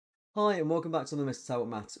Hi and welcome back to the Mr. Talbot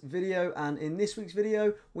Maths video, and in this week's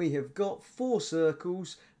video we have got four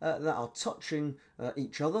circles that are touching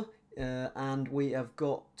each other, and we have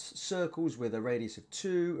got circles with a radius of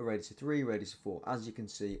 2, a radius of 3, a radius of 4, as you can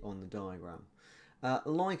see on the diagram.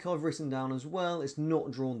 Like I've written down as well, it's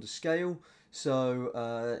not drawn to scale, so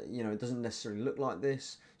it doesn't necessarily look like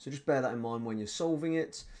this, so just bear that in mind when you're solving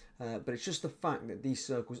it. But it's just the fact that these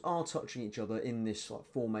circles are touching each other in this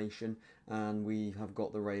formation, and we have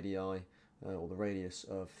got the radii or the radius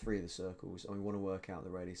of 3 of the circles, and we want to work out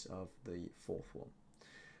the radius of the fourth one.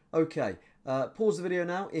 Okay, pause the video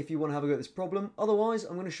now if you want to have a go at this problem. Otherwise,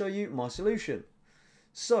 I'm going to show you my solution.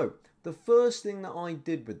 So, the first thing that I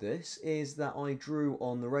did with this is that I drew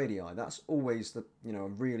on the radii. That's always a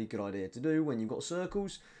really good idea to do when you've got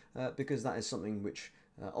circles, because that is something which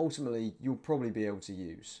ultimately you'll probably be able to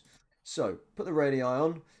use. So, put the radii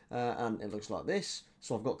on, and it looks like this.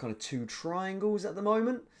 So I've got kind of two triangles at the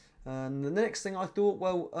moment. And the next thing I thought,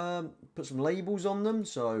 well, put some labels on them.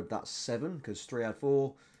 So that's 7, because 3 add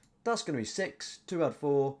 4. That's going to be 6, 2 add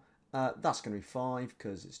 4. That's going to be 5,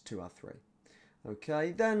 because it's 2 add 3.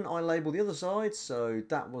 Okay, then I label the other side, so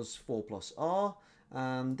that was 4 plus r,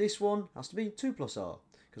 and this one has to be 2 plus r,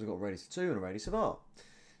 because I've got a radius of 2 and a radius of r.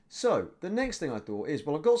 So, the next thing I thought is,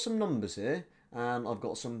 well, I've got some numbers here, and I've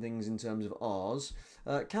got some things in terms of r's.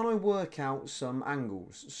 Can I work out some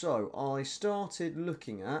angles? So, I started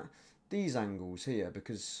looking at these angles here,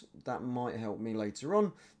 because that might help me later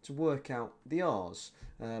on to work out the r's,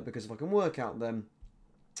 because if I can work out them,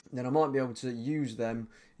 then I might be able to use them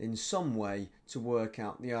in some way to work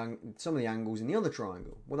out some of the angles in the other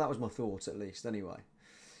triangle. Well, that was my thought, at least, anyway.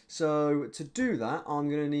 So to do that, I'm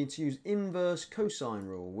going to need to use inverse cosine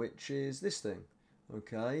rule, which is this thing.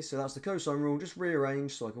 Okay, so that's the cosine rule, just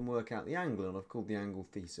rearranged so I can work out the angle, and I've called the angle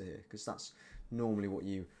theta here, because that's normally what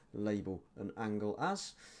you label an angle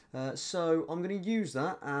as. So I'm going to use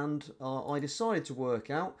that, and I decided to work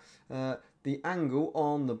out the angle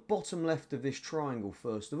on the bottom left of this triangle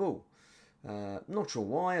first of all. Not sure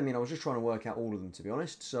why, I was just trying to work out all of them, to be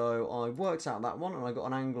honest. So I worked out that one, and I got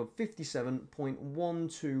an angle of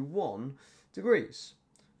 57.121 degrees.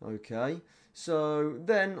 Okay, so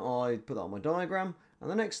then I put that on my diagram, and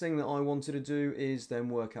the next thing that I wanted to do is then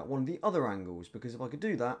work out one of the other angles, because if I could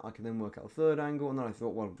do that, I can then work out a third angle, and then I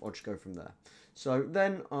thought, well, I'll just go from there. So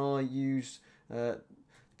then I used the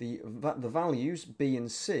values B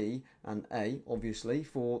and C and A, obviously,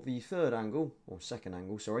 for the third angle, or second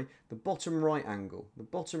angle, sorry, the bottom right angle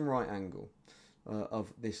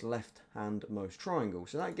of this left-handmost triangle.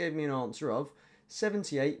 So that gave me an answer of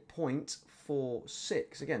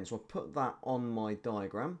 78.46. Again, so I put that on my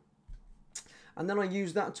diagram, and then I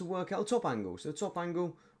used that to work out the top angle. So the top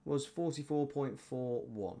angle was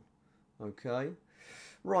 44.41. Okay.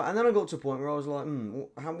 Right, and then I got to a point where I was like,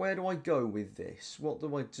 where do I go with this? What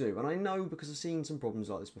do I do? And I know, because I've seen some problems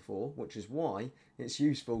like this before, which is why it's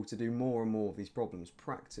useful to do more and more of these problems.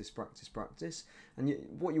 Practice, practice, practice. And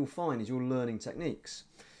what you'll find is you're learning techniques.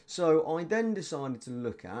 So I then decided to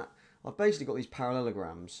look at, I've basically got these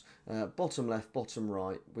parallelograms, bottom left, bottom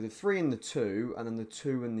right, with a 3 and the 2, and then the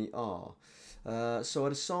 2 and the r. So I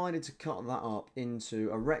decided to cut that up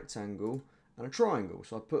into a rectangle and a triangle.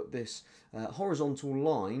 So I put this horizontal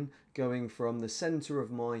line going from the center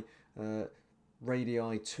of my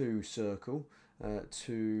radii 2 circle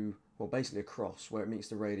to, well, basically across where it meets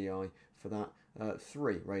the radii for that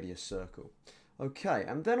 3 radius circle. Okay,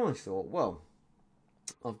 and then I thought, well,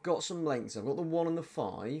 I've got some lengths. I've got the 1 and the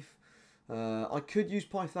 5. I could use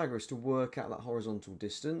Pythagoras to work out that horizontal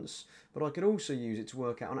distance, but I could also use it to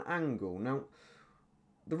work out an angle. Now,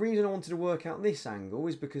 the reason I wanted to work out this angle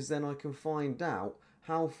is because then I can find out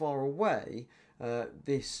how far away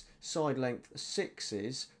this side length 6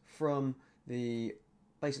 is from the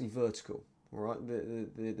basically vertical, all right,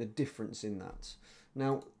 the difference in that.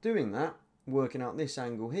 Now, doing that, working out this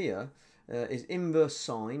angle here, is inverse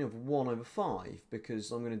sine of 1 over 5,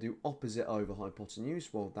 because I'm going to do opposite over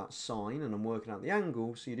hypotenuse. Well, that's sine, and I'm working out the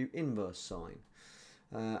angle, so you do inverse sine.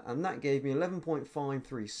 And that gave me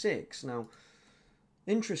 11.536. Now,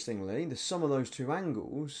 interestingly, the sum of those two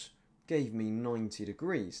angles gave me 90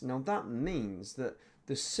 degrees. Now that means that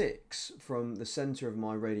the 6 from the centre of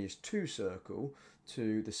my radius 2 circle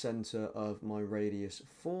to the centre of my radius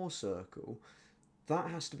 4 circle, that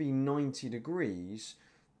has to be 90 degrees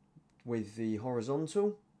with the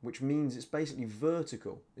horizontal, which means it's basically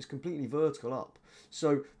vertical. It's completely vertical up.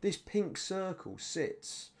 So this pink circle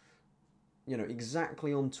sits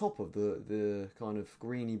exactly on top of the kind of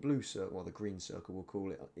greeny blue circle, or the green circle we'll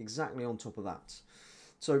call it, exactly on top of that.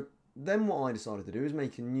 So then what I decided to do is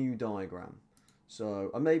make a new diagram.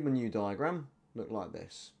 So I made my new diagram look like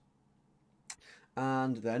this.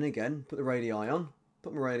 And then again, put the radii on.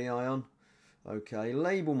 Put my radii on. Okay,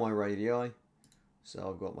 label my radii. So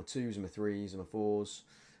I've got my 2s and my 3s and my 4s.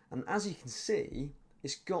 And as you can see,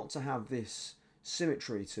 it's got to have this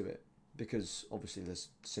symmetry to it, because obviously there's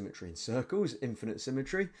symmetry in circles, infinite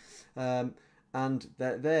symmetry. And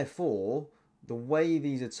therefore, the way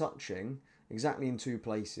these are touching, exactly in 2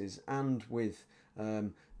 places, and with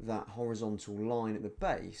that horizontal line at the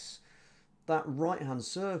base, that right-hand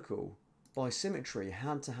circle, by symmetry,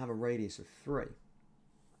 had to have a radius of 3.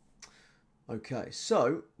 Okay,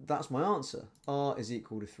 so that's my answer. R is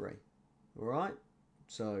equal to 3. Alright?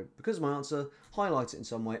 So, because of my answer, highlight it in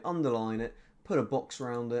some way, underline it, put a box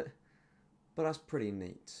around it. But that's pretty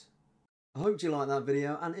neat. I hope you liked that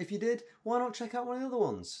video, and if you did, why not check out one of the other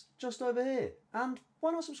ones, just over here? And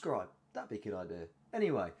why not subscribe? That'd be a good idea.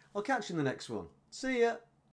 Anyway, I'll catch you in the next one. See ya!